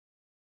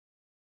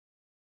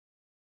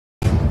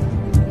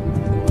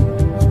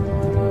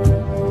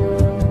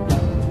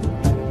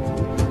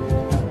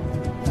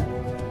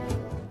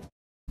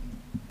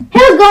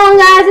going,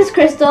 guys? It's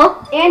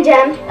Crystal and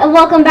Jem, and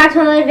welcome back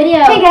to another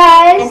video. Hey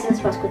guys! Answer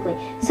this pause quickly.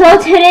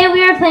 So today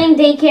we are playing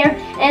Daycare,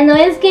 and the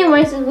way this game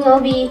works is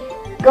we'll be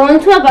going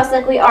to a bus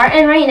like we are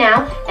in right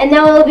now, and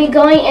then we'll be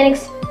going and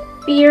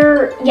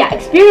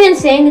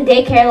experiencing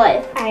Daycare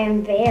life. I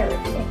am very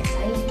excited.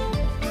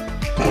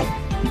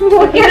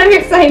 What kind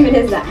of excitement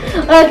is that?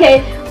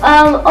 Okay.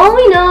 All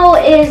we know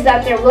is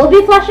that there will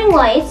be flashing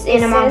lights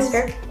And a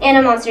monster. And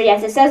a monster.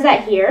 Yes, it says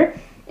that here.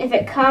 If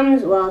it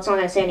comes, well, it's not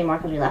going to say anymore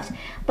because we left.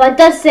 But it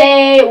does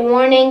say,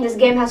 warning, this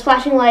game has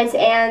flashing lights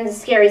and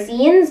scary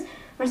scenes,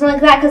 or something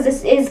like that, because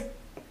this is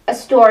a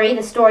story,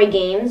 the story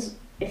games,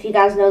 if you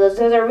guys know those.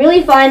 Those are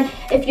really fun.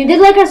 If you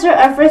did like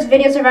our first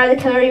video, Survive the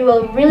Killer, you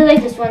will really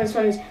like this one. This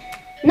one's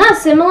not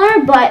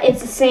similar, but it's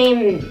the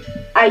same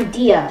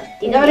idea.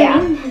 Do you know what I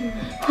mean?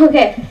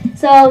 Okay,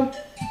 so,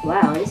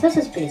 wow, this house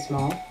is pretty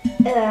small.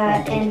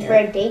 And for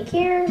a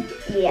daycare,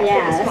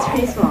 that's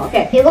pretty small.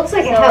 Okay. It looks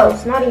like a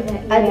house, not even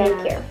a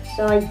daycare.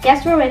 So I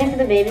guess we're waiting for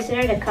the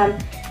babysitter to come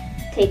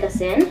take us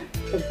in.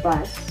 The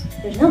bus.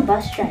 There's no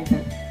bus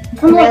driver.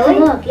 Come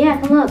look. Yeah,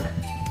 come look.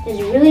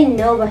 There's really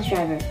no bus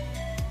driver.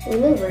 We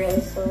move really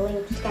slowly,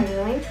 which is kind of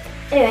annoying.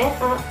 Anyway,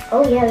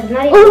 oh yeah, there's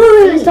not even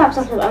Oh, stop.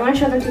 I want to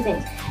show them two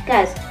things.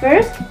 Guys,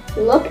 first,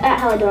 look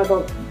at how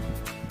adorable...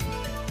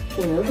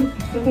 Can you move?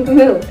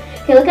 Move.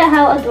 Okay, look at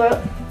how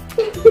adorable...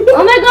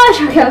 Oh my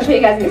gosh! Okay, I'll show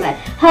you guys inside.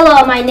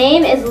 Hello, my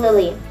name is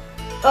Lily.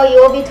 Oh, you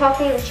will be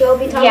talking. She'll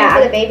be talking to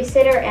the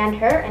babysitter and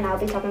her, and I'll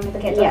be talking to the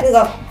kids. Yes. Okay,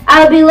 go.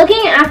 I'll be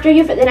looking after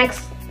you for the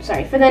next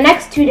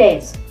 2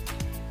 days.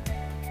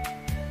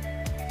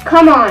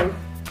 Come on,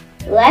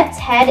 let's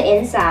head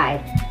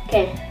inside.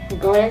 Okay, we're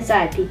going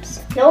inside,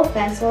 peeps. No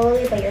offense,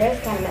 Lily, but your hair's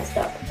kind of messed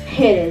up.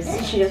 It is.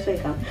 She just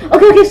wake up.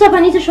 Okay, stop. I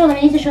need to show them.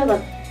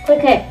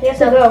 Okay, we have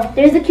to go.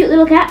 There's the cute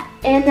little cat,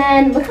 and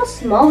then look how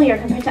small we are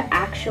compared to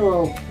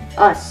actual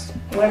us.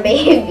 We're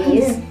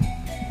babies.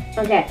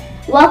 Okay,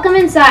 welcome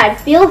inside.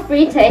 Feel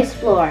free to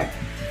explore.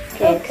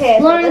 Okay,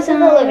 so this is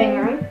the living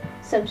room.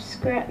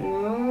 Subscribe.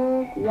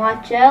 No,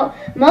 watch out.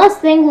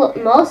 Most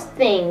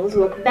things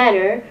look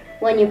better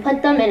when you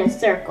put them in a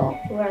circle.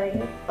 Where are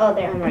you? Oh,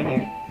 there. I'm right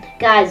here.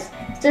 Guys,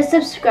 just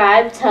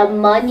subscribe to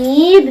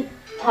Manib,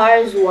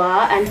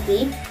 Harzwa, and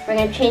P. We're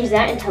gonna change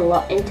that into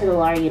the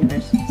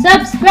Laroverse.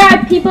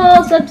 Subscribe,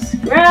 people!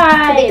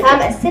 Subscribe! To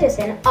become a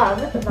citizen of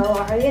the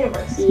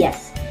Laroverse.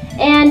 Yes.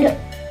 And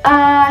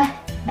I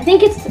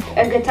think it's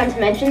a good time to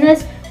mention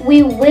this.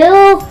 We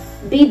will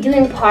be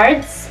doing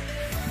parts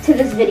to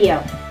this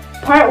video.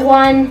 Part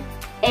 1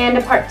 and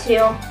a part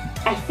 2.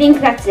 I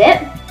think that's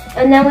it.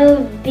 And then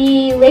we'll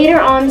be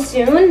later on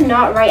soon,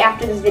 not right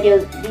after these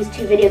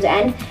two videos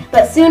end,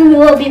 but soon we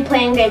will be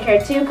playing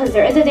Daycare 2, because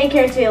there is a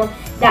Daycare 2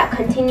 that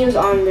continues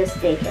on this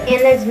Daycare.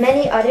 And there's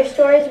many other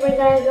stories we're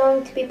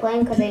going to be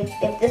playing, because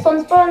if this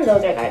one's fun,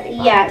 those are going to be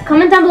fun. Yeah,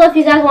 comment down below if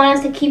you guys want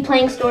us to keep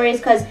playing stories,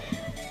 because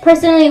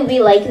personally we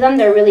like them.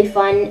 They're really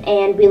fun,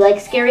 and we like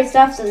scary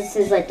stuff, so this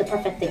is like the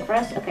perfect thing for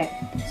us. Okay,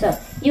 so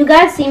you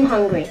guys seem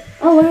hungry.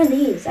 Oh, what are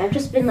these? I've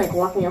just been like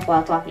walking up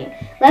while talking.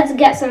 Let's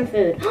get some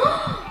food.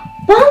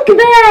 Bunk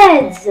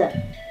beds!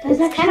 It's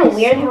kind of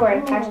weird how we're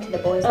attached to the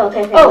boys. Oh,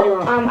 okay, oh, what do you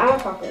want? I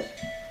want tacos.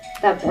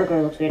 That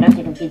burger looks weird. I'm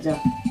taking pizza.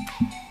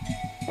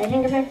 I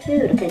didn't get my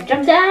food. Okay,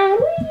 jump down.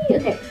 Whee!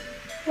 Okay.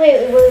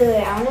 Wait.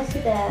 I want to see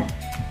the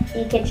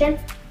kitchen.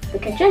 The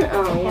kitchen?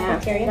 Oh, yeah.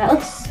 Cafeteria. That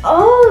looks...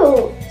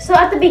 Oh! So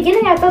at the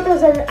beginning, I thought there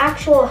was an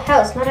actual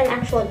house, not an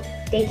actual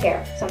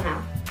daycare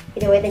somehow.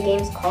 Either way, the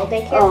game's called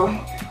Daycare. Oh.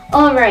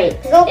 All right.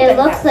 It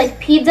looks like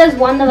pizza's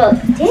one of the...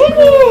 Dang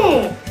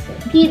it!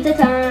 Pizza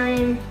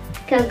time.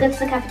 Okay, let's go to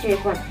the cafeteria.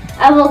 Come on.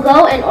 I will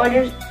go and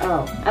order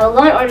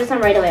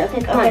some right away.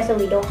 Okay, come on. Okay, so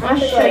we don't have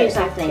to show you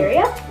something.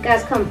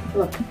 Guys, come.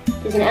 Look.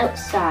 There's an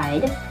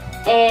outside.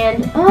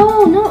 And,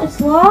 oh, no, it's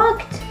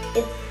locked.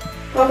 It's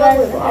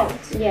probably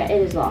locked. Yeah,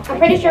 it is locked. I'm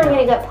pretty sure we're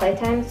going to get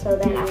playtime, so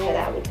then after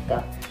that we can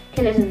go.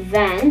 Okay, there's a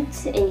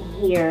vent in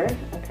here.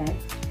 Okay.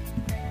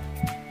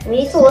 We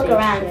need to look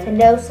around to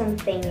know some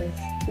things.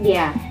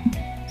 Yeah,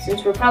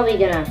 since we're probably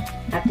going to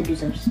have to do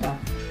some stuff.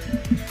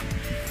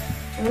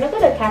 I'm going to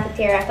go to the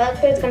cafeteria. I feel like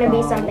there's going to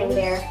be something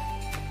there.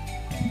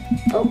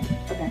 Oh,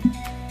 okay.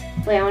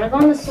 Wait, I want to go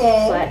on the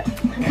side.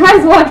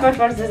 Guys, watch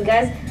this,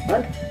 guys.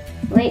 Look.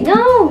 Wait,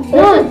 no, it's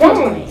not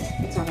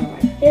going to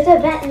work. There's a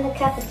vent in the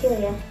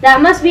cafeteria.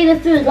 That must be the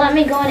food. Let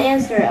me go and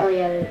answer it. Oh,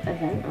 yeah, there's a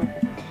vent.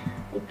 Okay.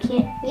 I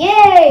can't.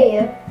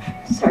 Yay!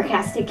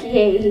 Sarcastic,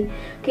 yay.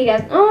 Okay,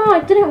 guys. Oh,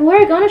 it didn't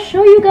work. I want to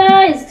show you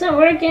guys. It's not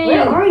working.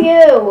 Where are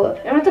you?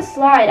 I want to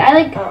slide.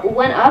 I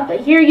went up.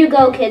 Here you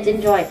go, kids.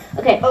 Enjoy.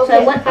 Okay, so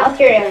I went up.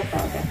 Okay.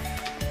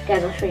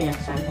 Guys, I'll show you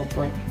next time,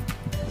 hopefully.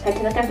 Let's head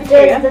to the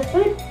cafeteria. Does the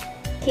food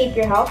keep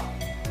your health,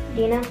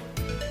 Dina?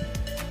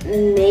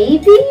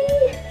 Maybe?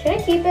 Should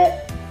I keep it?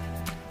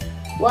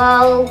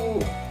 Well,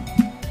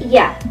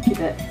 yeah, keep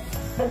it.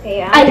 Okay,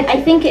 yeah.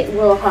 I think it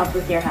will help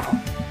with your health.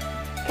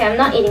 Okay, I'm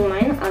not eating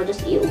mine. I'll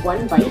just eat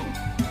one bite.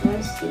 I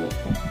want to see.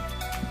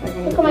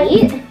 We're gonna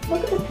eat.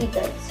 Look at the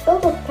pizza. It's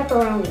filled with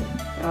pepperoni.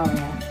 Oh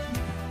yeah,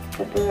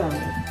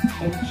 pepperoni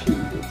and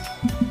cheese.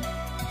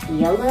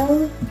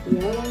 Yellow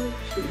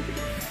cheese.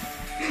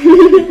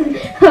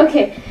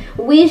 Okay,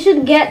 we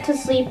should get to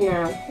sleep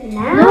now.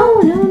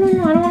 Now?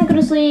 No, I don't want to go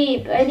to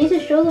sleep. I need to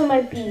show them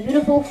my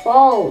beautiful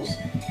falls.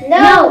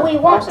 No, we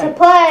want to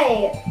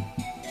play.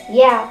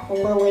 Yeah,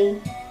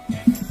 Lily.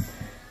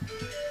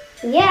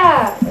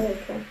 Yeah.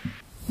 Okay.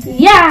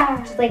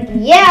 Yeah! Just like,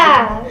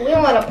 yeah, we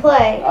want to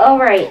play.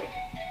 Alright.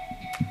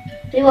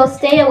 We will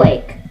stay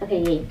awake.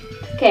 Okay, yay.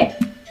 Okay.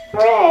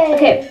 Hooray.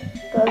 Okay.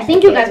 I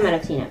think you guys might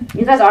have seen it.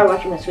 You guys are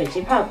watching the Switch, so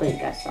you probably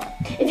guys saw it.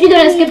 If you're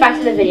gonna skip back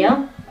to the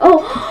video.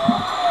 Oh!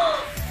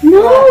 No!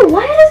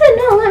 Why does it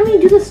not let me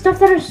do the stuff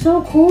that are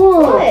so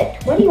cool?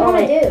 What? What do you want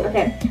to do?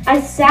 Okay.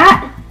 I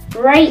sat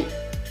right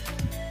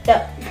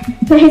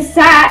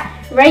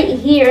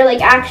here, like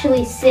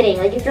actually sitting.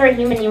 Like if you're a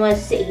human, you want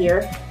to sit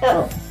here.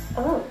 Oh.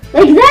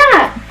 Like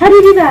that! How do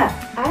you do that?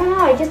 I don't know.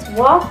 I just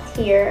walked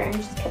here and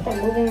just kept on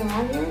moving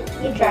around here.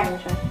 You try.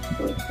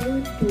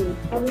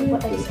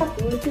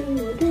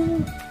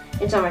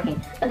 It's not working.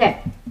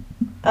 Okay.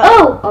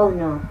 Oh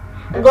no.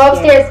 Go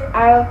upstairs.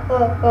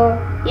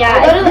 Yeah,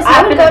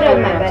 I would go to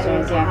my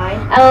bedroom.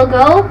 Yeah. I will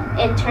go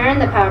and turn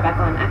the power back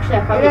on. Actually, I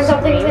probably. And then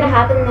something's gonna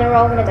happen, and then we're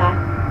all gonna die.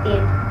 The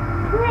end.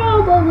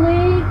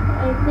 Probably.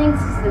 I think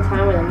this is the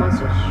time where the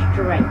monster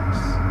strikes.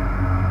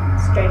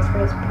 Strikes for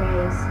his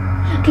praise.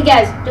 Okay,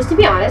 guys. Just to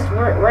be honest,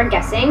 we're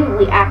guessing.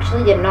 We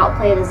actually did not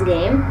play this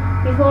game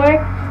before,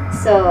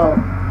 so.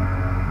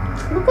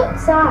 Look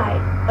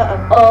outside.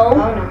 Oh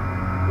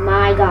no.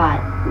 My God.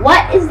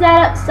 What is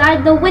that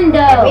outside the window?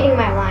 I'm reading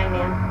my line,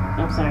 man.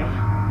 I'm sorry.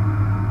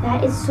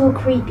 That is so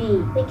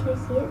creepy. Wait, can I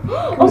see it?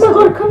 Oh my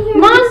God, come here. I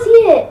can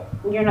see it.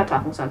 You're not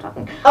talking, so I'm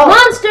talking. Oh,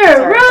 monster,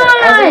 sorry, run!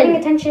 I was paying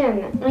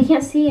attention. I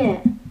can't see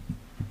it.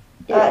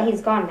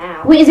 He's gone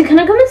now. Wait, is it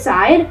gonna come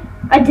inside?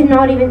 I did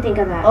not even think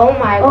of that. Oh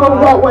my God.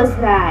 Oh, what was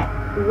that?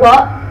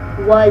 What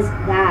was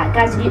that?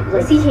 Guys, did you,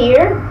 like, is he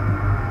here?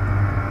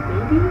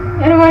 Maybe?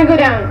 I don't want to go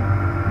down.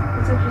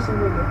 It's actually so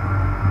weird.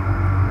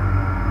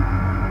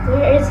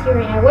 Where is he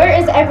right now? Where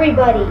is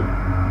everybody?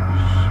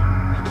 Shh.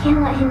 I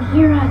can't let him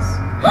hear us.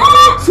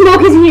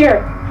 Smoke is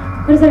here.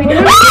 What does that mean?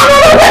 I'm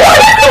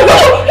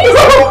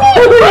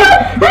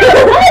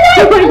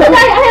gonna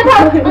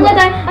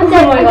die. I'm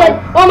dead. I'm dead.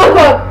 Oh my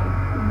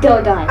God.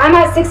 Don't die. I'm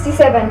at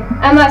 67.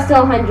 I'm at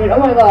still 100. Oh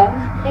my God.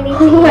 I need to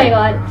Oh my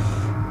God.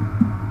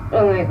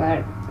 Oh my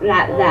God.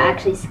 That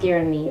actually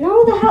scared me.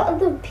 No,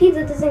 the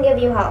pizza doesn't give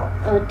you health.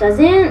 Oh, it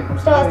doesn't? I'm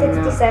still at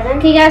 67.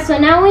 Okay, guys, so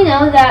now we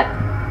know that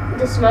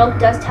the smoke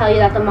does tell you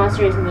that the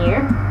monster is near.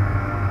 Oh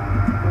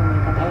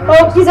my God.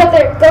 Oh, he's up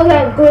there. Go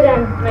down. Go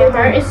down. My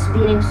heart is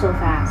beating so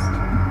fast. Oh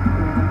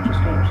my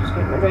God, just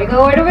great. Where do I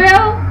go? Where do we go?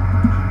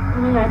 Oh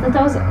my God, I thought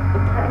that was a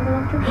part of the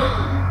monster.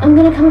 I'm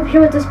gonna come up here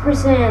with this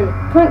person.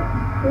 Come on.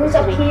 Who's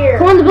up here?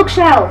 Come on the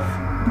bookshelf.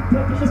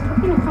 He's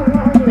probably gonna come.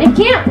 Where are you? I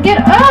can't get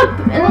up.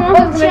 And then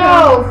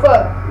Bookshelf.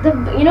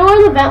 You know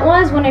where the vent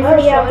was when I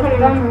first yeah, showed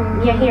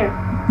them? Yeah, here.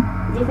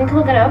 Do you think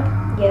he'll get up?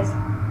 Yes.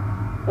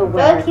 Oh, I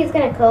feel like he's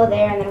gonna go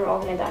there and then we're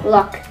all gonna die.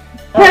 Look.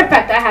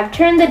 Perfect. I have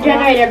turned the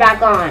generator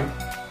back on.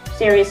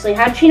 Seriously,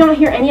 how did she not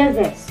hear any of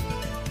this?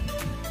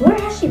 Where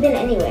has she been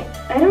anyway?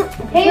 I don't.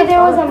 Hey,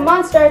 there was a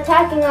monster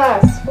attacking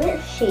us. Where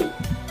is she?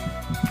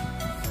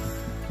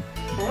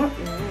 I don't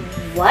know.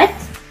 What?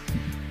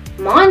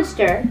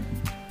 Monster?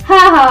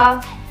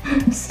 Haha.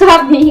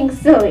 Stop being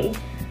silly.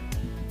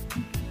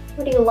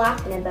 What are you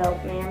laughing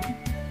about, man?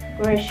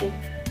 Where is she?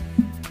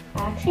 I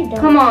actually don't.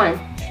 Come on.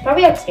 She's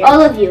probably upstairs.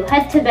 All of you,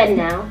 head to bed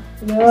now.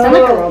 No. I sound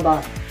like a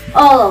robot.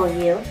 All of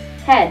you,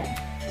 head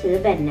to the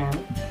bed now.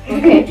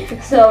 Okay,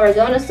 so we're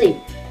going to sleep.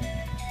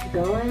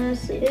 Going to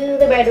sleep. To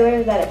the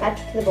bedrooms that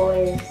attach to the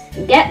boys.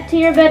 Get to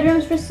your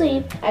bedrooms for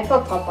sleep. I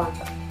felt top on.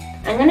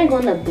 I'm going to go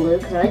in the blue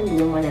because I like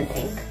blue more than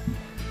pink.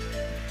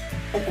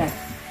 Okay.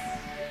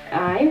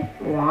 I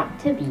want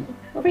to be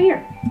over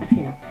here.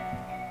 Actually, no.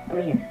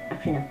 Over here.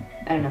 Actually, no.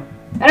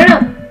 I don't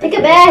know. Take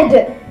a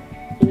bed.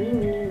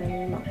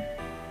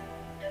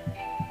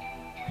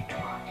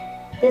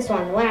 This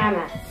one, the one I'm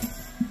at.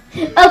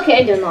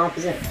 Okay, doing the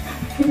opposite.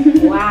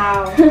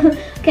 Wow.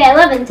 Okay,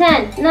 11,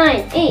 10,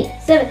 9,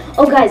 8, 7.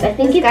 Oh, guys, I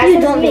think if you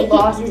don't make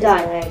it, you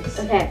die. Legs.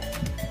 Okay.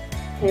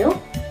 Who?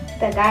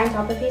 The guy on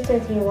top of you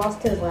says he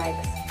lost his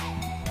legs.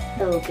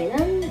 Okay,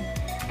 then.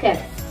 Okay.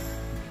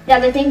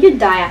 Guys, I think you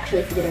die, actually,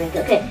 if you didn't make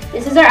it. Okay,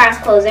 this is our ass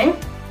closing.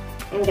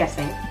 I'm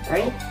guessing,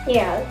 right?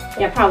 Yeah.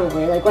 Yeah,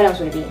 probably. Like, what else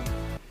would it be?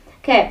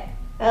 Okay.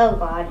 Oh,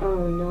 God. Oh,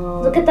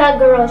 no. Look at that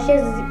girl. She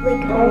has,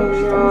 like,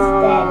 she's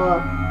almost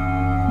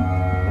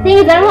dead. Thing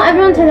is, I don't want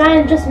everyone to die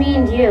and just me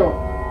and you.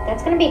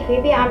 That's gonna be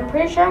creepy. I'm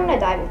pretty sure I'm gonna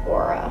die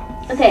before.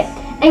 Okay,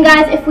 and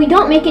guys, if we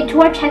don't make it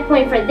to our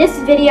checkpoint for this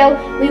video,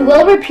 we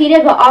will repeat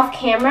it, but off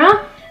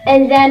camera,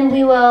 and then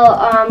we will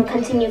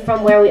continue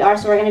from where we are.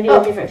 So we're gonna be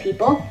with different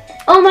people.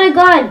 Oh my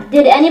God!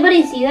 Did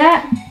anybody see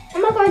that? Oh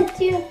my God, it's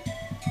you.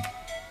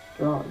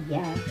 Well,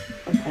 yeah.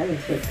 I'm probably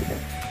sleeping.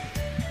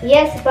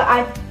 Yes, but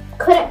I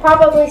couldn't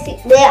properly see.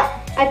 Yeah,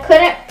 I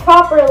couldn't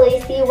properly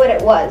see what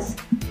it was.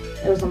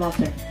 It was a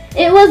monster.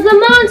 It was the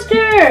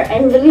monster! I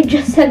literally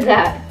just said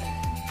that.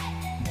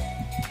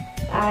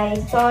 I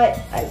saw it.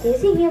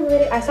 Isn't he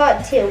literally? I saw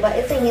it too, but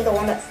isn't he the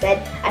one that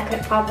said I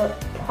couldn't properly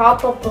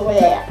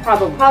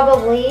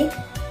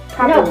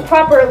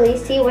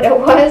see what it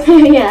was?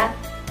 Yeah.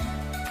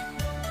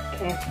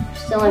 Okay,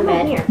 still in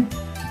bed. Here.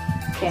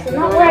 Okay, This is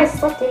not where I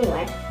slept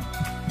anyway.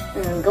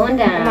 I'm going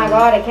down. Oh my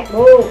god, I can't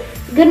move.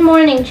 Good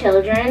morning,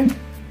 children.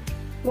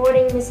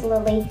 Morning, Miss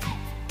Lily.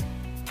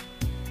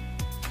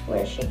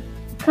 Where is she?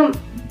 Come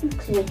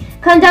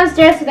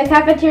downstairs to the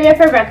cafeteria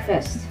for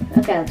breakfast.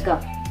 Okay, let's go.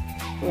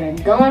 We're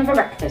going for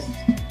breakfast.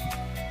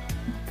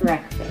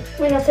 Breakfast.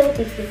 Wait, no, sit with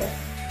these people.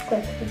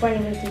 Quick, before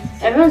anyone sees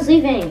us. Everyone's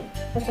leaving.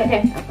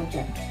 Okay, I'll come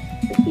check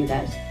with you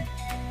guys.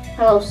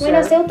 Hello, sir. Wait,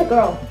 no, sit with the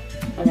girl.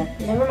 Okay.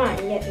 Never mind.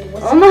 Yeah,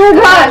 Oh my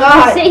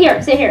god! Sit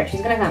here, sit here.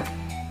 She's gonna come.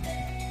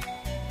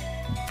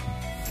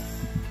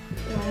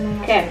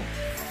 Okay.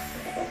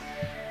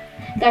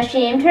 Guys, she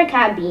named her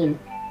cat Bean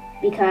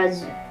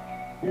because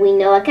we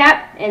know a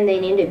cat and they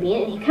named it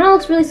Bean and he kind of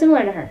looks really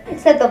similar to her.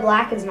 Except the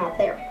black is not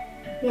there.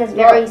 He has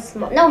very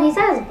small. No, he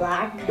says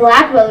black.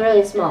 Black, but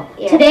really small.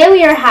 Yeah. Today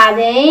we are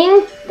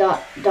having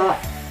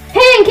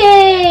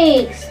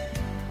pancakes.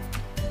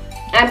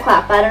 And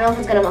clap. I don't know if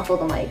it's gonna muffle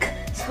the mic.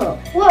 So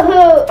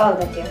woohoo! Oh,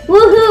 thank you.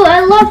 woohoo!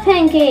 I love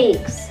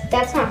pancakes.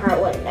 That's not how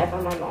it would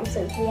whenever my mom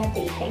says we have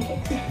to eat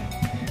pancakes.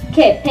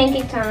 Okay,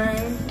 pancake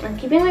time. I'm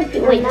keeping my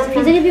wait. Does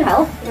pizza give you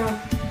health? No.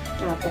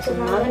 Oh, okay, so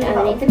now I'm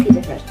gonna eat the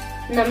pizza first.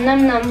 Num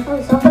num num. Oh,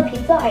 it's not the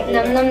pizza. I ate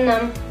Num it. num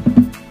num.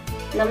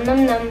 Num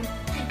num num.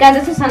 Guys,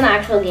 this is how the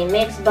actual game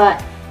makes,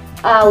 but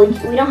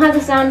we don't have the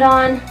sound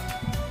on,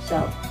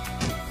 so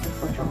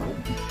unfortunately.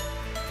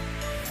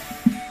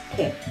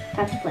 Okay,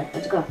 time to play.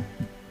 Let's go.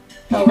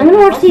 Oh, I'm gonna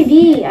watch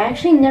TV. I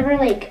actually never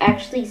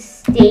actually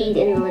stayed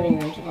in the living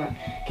room before.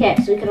 Okay,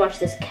 so we could watch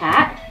this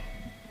cat.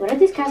 What are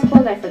these cats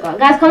called? I forgot.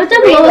 Guys, comment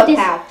down below what these.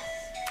 Cats.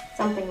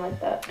 Something like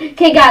that.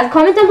 Okay, guys,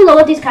 comment down below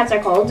what these cats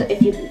are called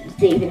if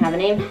they even have a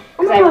name.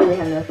 Because I really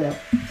have no clue.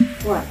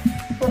 What?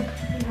 Look,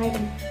 I'm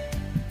hiding.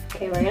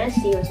 Okay, we're gonna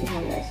see what's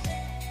behind this.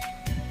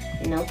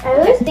 Nope. I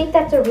always think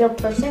that's a real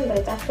person, but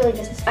it's actually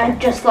just. I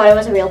just thought it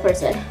was a real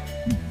person.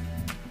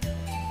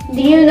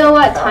 Do you know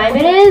what time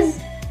it is?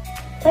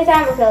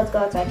 Playtime. Okay, let's go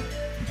outside.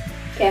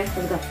 Okay,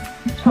 let's go.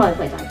 It's probably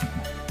playtime.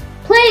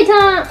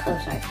 Playtime!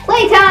 Oh, sorry.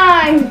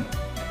 Playtime!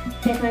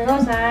 Okay, can I go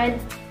outside?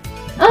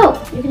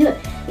 Oh, you can do it.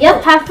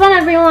 Yep, have fun,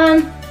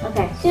 everyone.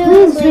 Okay.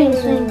 Swing, Swing, swing,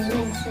 swing,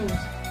 swing, swing.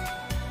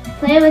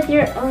 Play with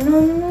your. Oh no,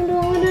 no, no!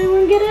 Don't let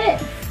anyone get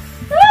it.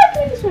 Ah,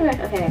 can I just swing back?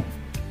 Okay.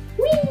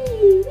 Whee,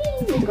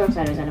 whee. Let's go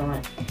outside, I don't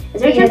want it.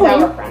 Is there a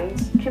trampoline?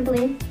 Friends.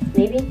 Trampoline?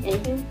 Maybe?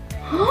 Anything?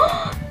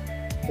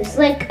 This is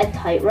like a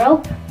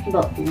tightrope,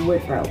 but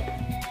wood rope.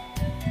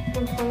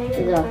 I'm coming. Let's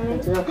go.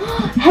 Let's go.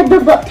 Head the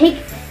ball.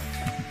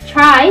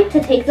 Try to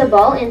take the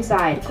ball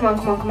inside. Come on,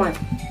 come on, come on.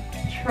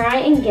 Try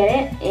and get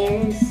it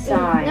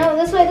inside. No,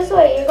 this way, this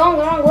way. You're going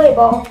the wrong way,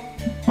 ball.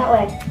 That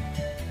way.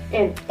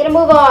 In. Get a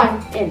move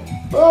on. In.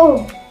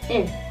 Ooh.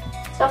 In.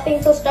 Stop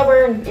being so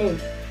stubborn. In.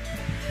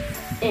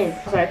 In.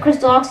 Sorry,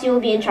 Crystal Ox, you will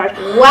be in charge.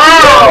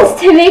 Wow.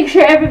 Just to make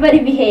sure everybody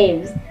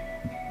behaves.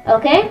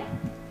 Okay?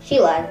 She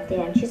lied.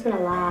 Damn, she's gonna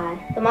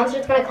lie. The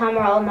monster's gonna come,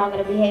 we're all not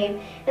gonna behave,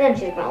 and then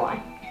she's gonna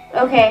lie.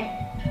 Okay.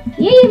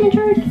 Yay, I'm in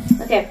charge.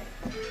 Okay.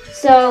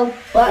 So,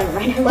 What?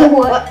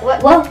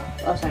 What?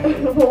 Oh, sorry.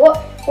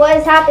 What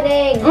is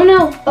happening? Oh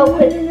no. Oh,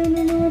 quick.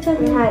 No, what's I'm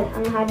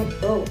happening? hiding.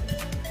 Oh.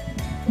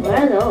 What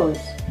are those?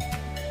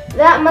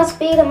 That must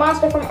be the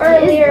monster from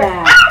What is earlier.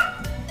 that?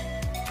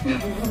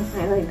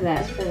 I like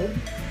that. It's funny.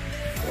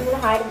 I'm gonna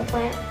hide in the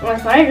plant. Oh, I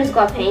thought I just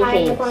got I'm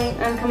hiding the pancakes. plant.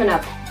 I'm coming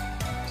up.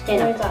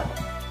 Stand Where's up.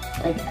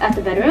 up? Like, at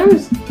the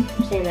bedrooms?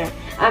 Stand there.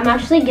 I'm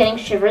actually getting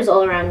shivers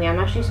all around me. I'm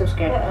actually so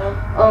scared.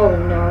 Uh-oh. Oh,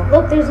 no.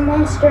 Look, there's a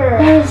monster.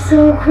 That is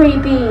so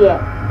creepy.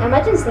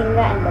 Imagine seeing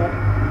that in bed.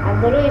 I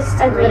literally I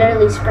scream.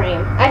 literally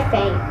scream. I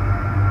faint.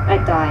 I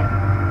die.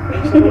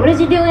 What is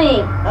he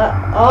doing?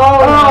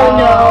 Oh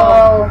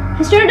no.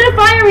 He started a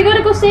fire. We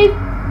gotta go save.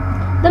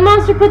 The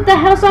monster put the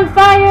house on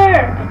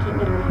fire. I can't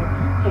get out of here.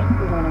 Okay,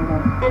 I'm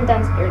going. I'm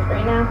downstairs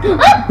right now.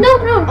 Ah, no.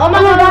 Oh my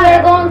god,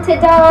 they're going to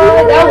die.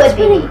 No, That it's would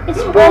be spreading. me. It's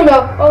Oh spreading. no,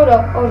 oh no,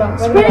 oh no.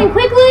 Spreading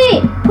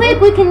quickly. Quick,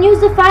 we can use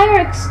the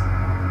fire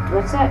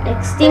what's that?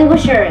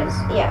 Extinguishers.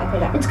 Yeah, okay,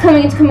 that. It's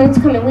coming.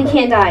 We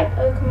can't die.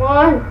 Oh, come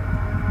on.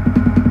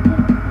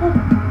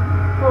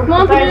 Oh, Come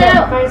on, put it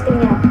out. Fire's getting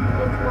out.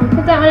 Oh, come on.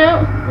 Put that one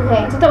out.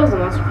 Okay. I thought that was the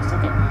monster for a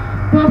second.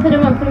 Come on, put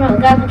him out.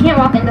 Guys, we can't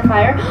walk in the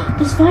fire.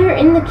 There's fire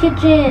in the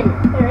kitchen.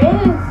 There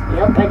is.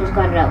 Yep, I just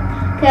got it out.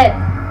 Okay,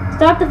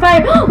 stop the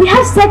fire. We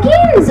have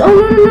seconds. Oh,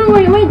 no.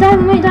 We might die.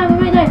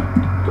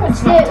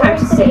 It's not time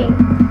to sit.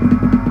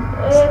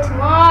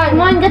 Come on.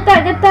 Come on, get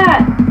that.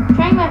 I'm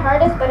trying my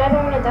hardest, but I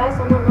don't want to die,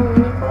 so I'm not going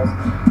any close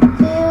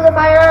to the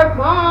fire.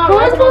 Come on. Come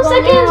on, 12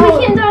 seconds.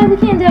 We can't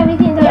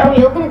die. Yeah, are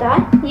we all gonna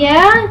die?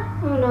 Yeah?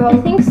 Oh no. I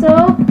think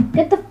so.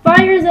 Get the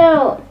fires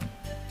out.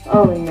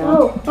 Oh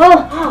no.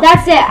 Oh,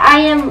 that's it. I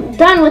am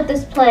done with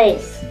this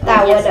place.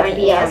 That yes, would I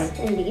be am. us,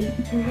 indeed.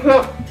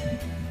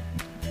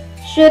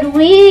 Should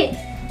we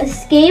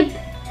escape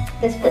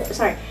this?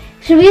 Sorry.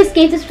 Should we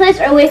escape this place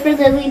or wait for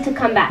Lily to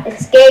come back?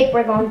 Escape,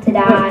 we're going to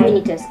die. We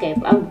need to escape.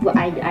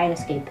 I'd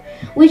escape.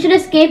 We should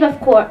escape, of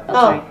course. Oh,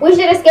 sorry. We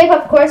should escape,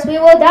 of course. We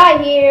will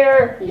die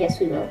here. Yes,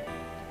 we will.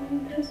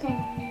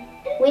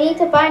 We need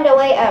to find a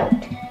way out.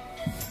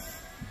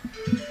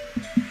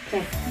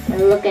 Okay,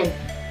 we're looking.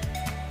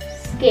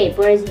 Escape.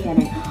 Where is he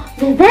heading?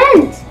 The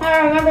vent! I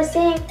remember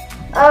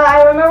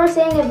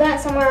seeing a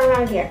vent somewhere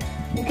around here.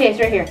 Okay, it's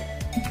right here.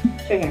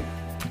 It's right here.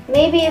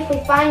 Maybe if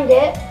we find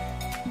it,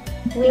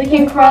 we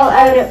can crawl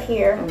out of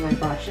here. Oh my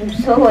gosh, I'm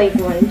so like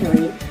wanting to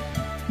leave.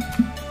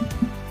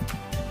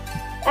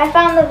 I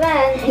found the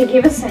vent. He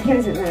gave us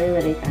seconds and then we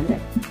literally found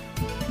it.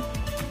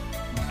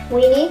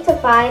 We need to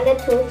find a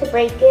tool to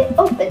break it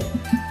open.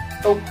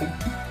 Open.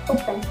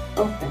 Open.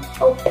 Open.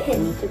 Open. We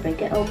need to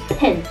break it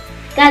open.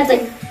 Guys,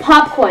 like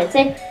popcorn.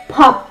 Say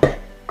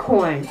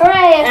popcorn.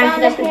 Hooray, I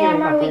found a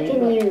hammer we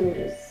can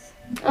use.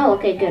 Oh,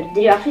 okay, good.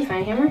 Did you actually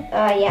find a hammer?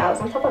 Yeah, I was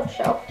on top of a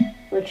shelf.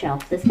 Which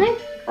shelf? This thing?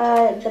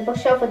 The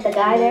bookshelf with the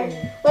guy there.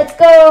 Let's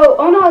go!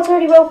 Oh no, it's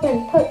already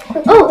open. Quick.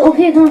 Oh,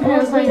 okay, come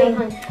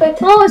on. Quick.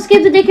 Oh,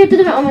 escape the daycare to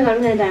the vent. Oh my god,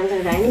 I'm gonna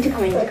die. I need to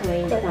come.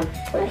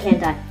 I can't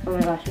die. Oh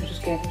my gosh, I'm so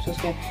scared.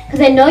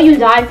 Because I know you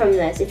die from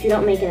this if you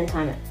don't make it in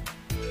time.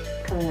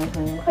 Coming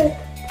on. Quick.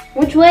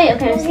 Which way?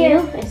 Okay, I see you.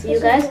 I see you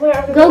guys. Go.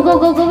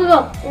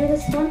 In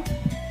this one.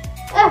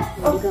 Ah!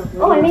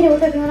 Go. I made it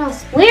with everyone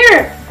else.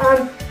 Where?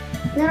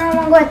 No,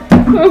 wrong way.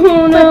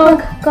 Oh no.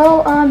 Quick.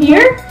 Go,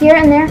 here? Here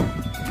and there.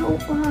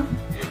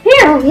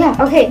 Here! Oh, yeah,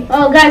 okay.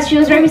 Oh, guys, she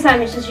was right beside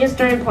me, so she just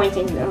started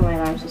pointing. Oh my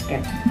god, I'm so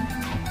scared.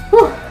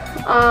 Whew.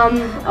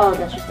 Oh,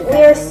 that's just the best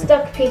We're thing.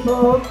 stuck,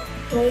 people.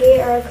 We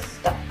are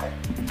stuck.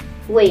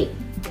 Wait,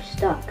 we're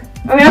stuck.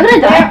 Are we not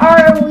gonna die?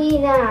 Where are we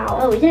now?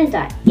 Oh, we didn't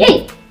die.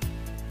 Yay!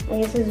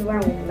 I guess this is where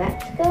we meant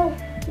to go.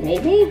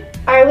 Maybe?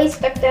 Are we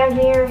stuck down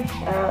here?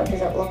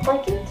 Does it look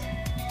like it?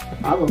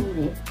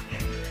 Probably.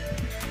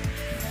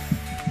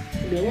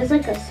 Bean is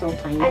like a so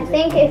tiny. I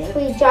think if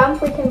we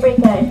jump, we can break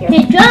out of here.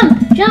 Okay, jump!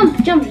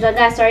 So,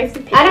 guys, sorry if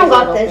the picture I don't is a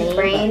got little those thin,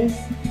 brains.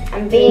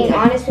 I'm being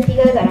honest with you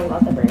guys, I don't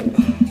got the brains.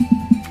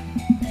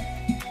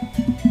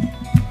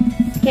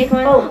 Okay, come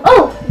on.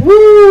 Oh!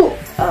 Woo!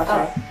 Oh,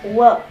 sorry.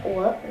 What?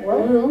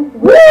 Woo!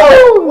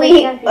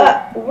 Wait,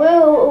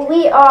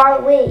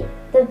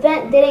 the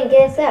vent didn't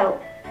get us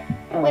out.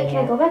 Oh, Wait,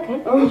 can I go back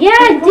in? Oh,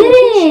 yeah, it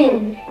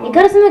didn't! It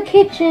got us in the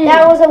kitchen.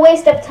 That was a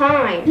waste of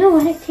time. No,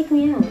 why did it take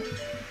me out?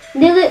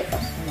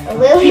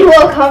 Lily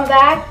will come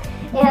back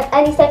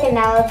any second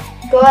now. Let's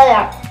go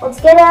out.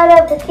 Let's get out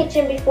of the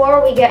kitchen before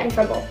we get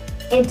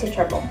into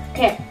trouble.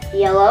 Okay,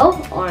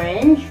 yellow,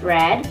 orange,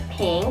 red,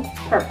 pink,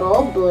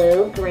 purple,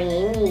 blue,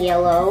 green,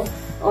 yellow,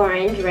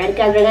 orange, red.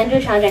 Guys, we're gonna do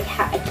a challenge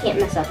I can't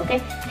mess up,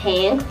 okay?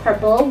 Pink,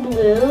 purple,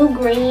 blue,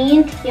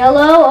 green,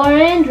 yellow,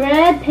 orange,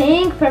 red,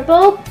 pink,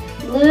 purple,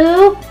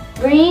 blue,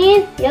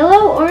 green,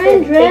 yellow,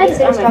 orange,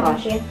 red. Oh my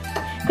gosh.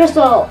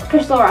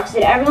 Crystal Rocks,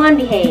 did everyone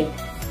behave?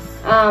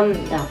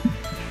 No.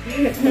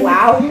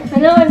 Wow. I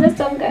know I messed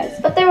up, guys.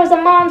 But there was a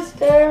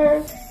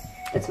monster.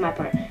 That's my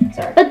part.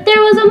 Sorry. But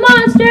there was a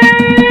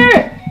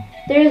monster!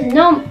 There is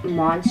no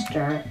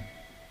monster.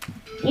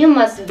 You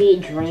must be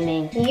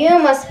dreaming. You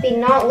must be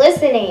not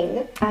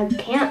listening. I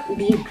can't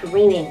be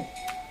dreaming.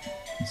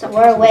 So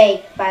we're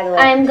awake, by the way.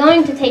 I'm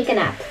going to take a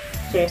nap.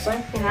 Seriously?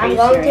 And I'm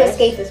going to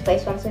escape this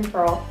place once and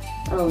for all.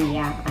 Oh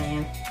yeah, I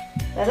am.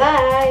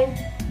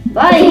 Bye-bye.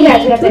 Bye.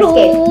 Yeah, we have to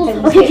escape.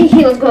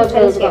 Okay,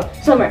 let's go.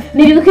 Somewhere.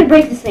 Maybe we could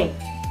break this thing.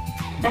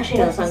 Actually,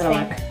 no, it's not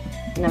gonna work.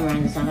 Never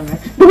mind, it's not gonna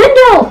work. The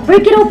window!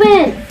 Break it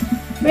open!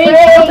 Break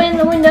open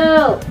the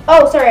window!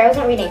 Oh, sorry, I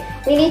wasn't reading.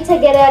 We need to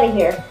get out of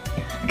here.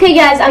 Okay,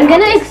 guys, I'm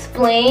gonna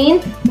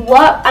explain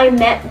what I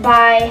meant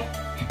by...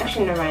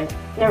 Actually, never mind.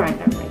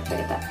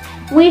 Forget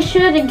that. We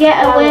should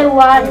get away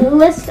while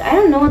Willis... I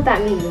don't know what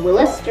that means.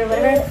 Willis or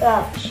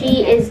whatever.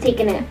 She is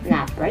taking a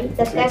nap, right?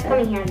 This guy's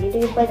coming here. Did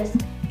you play this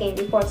game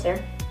before, sir?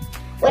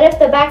 What if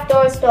the back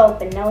door is still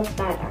open? No, it's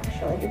not,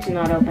 actually. It's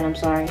not open, I'm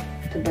sorry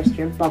to burst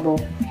your bubble.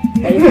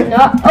 It's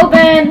not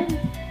open!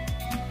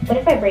 What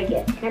if I break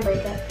it? Can I break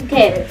it?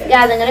 Okay,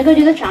 guys, I'm gonna go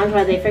do the challenge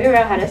while they figure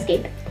out how to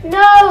escape.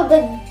 No,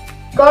 the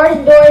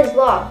garden door is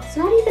locked. It's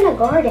not even a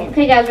garden.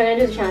 Okay, guys, we're gonna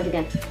do the challenge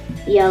again.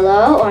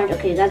 Yellow, orange.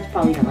 Okay, that's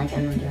probably don't like it.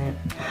 I'm not doing it.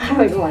 I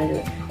don't even want to do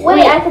it.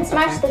 Wait, I can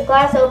smash the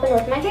glass open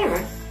with my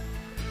hammer.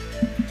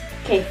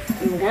 Okay,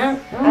 I'm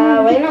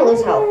gonna... we're gonna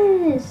lose health.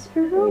 Yes,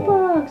 for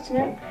Robux.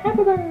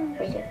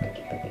 Break it.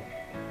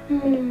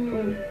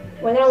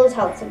 We're gonna lose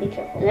health, so be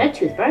careful. Is that a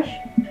toothbrush?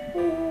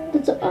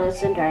 That's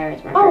a dry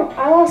erase marker. Oh,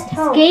 I lost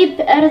health. Escape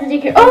out of the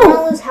daycare. I'm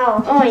gonna lose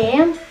health. Oh, I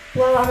am?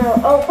 Well, no.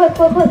 Oh, quick.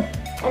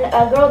 And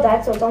a girl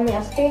died, so it's only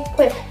us three.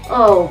 Quick.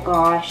 Oh,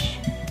 gosh.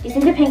 Do you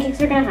think the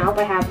pancakes are gonna help?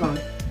 I have one.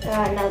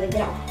 No, they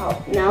don't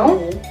help.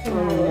 No? Oh,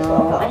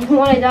 no. I don't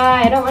want to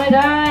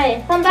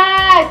die. Come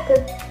back.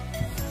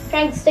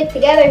 Trying to stick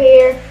together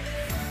here.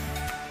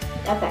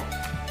 Okay.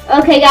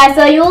 Okay, guys,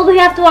 so you will be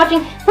have to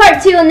watching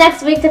part 2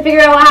 next week to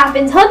figure out what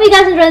happens. Hope you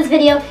guys enjoyed this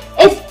video.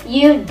 If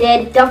you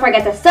did, don't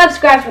forget to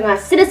subscribe to the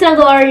Citizen of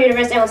the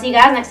Laroverse, and we'll see you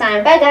guys next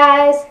time. Bye,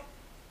 guys.